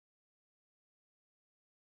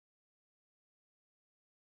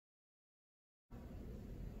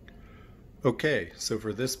Okay, so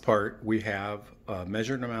for this part, we have a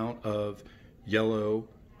measured amount of yellow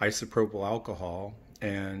isopropyl alcohol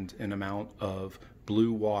and an amount of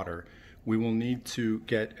blue water. We will need to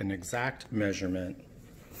get an exact measurement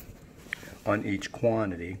on each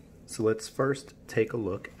quantity. So let's first take a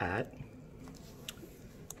look at,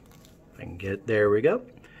 there we go.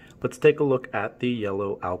 Let's take a look at the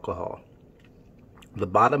yellow alcohol. The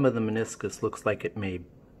bottom of the meniscus looks like it may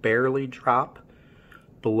barely drop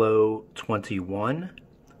below 21,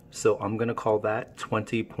 so I'm going to call that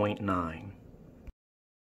 20.9.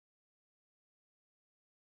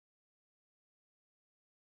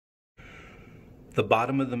 The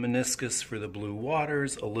bottom of the meniscus for the blue water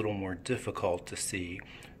is a little more difficult to see,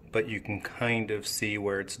 but you can kind of see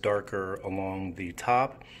where it's darker along the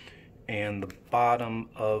top, and the bottom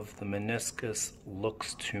of the meniscus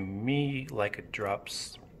looks to me like it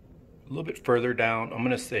drops a little bit further down. I'm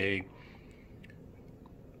going to say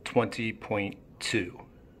 20.2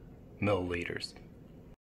 milliliters.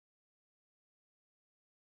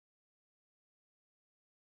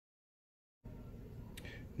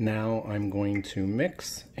 Now I'm going to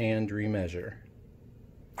mix and remeasure.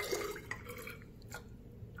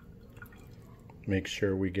 Make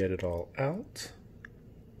sure we get it all out.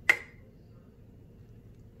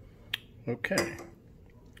 Okay,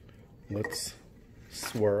 let's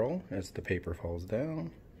swirl as the paper falls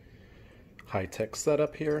down. High-tech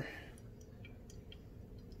setup here.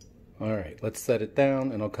 All right, let's set it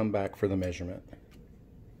down and I'll come back for the measurement.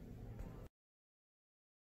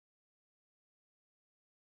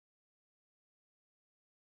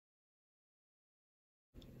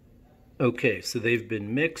 Okay, so they've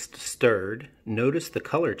been mixed, stirred. Notice the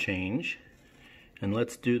color change. And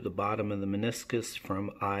let's do the bottom of the meniscus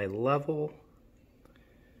from eye level.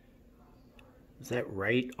 Is that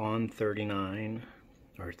right on 39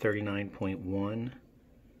 or 39.1?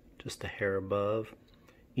 Just a hair above.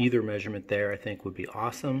 Either measurement there I think would be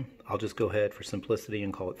awesome. I'll just go ahead for simplicity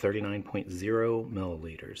and call it 39.0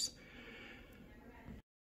 milliliters.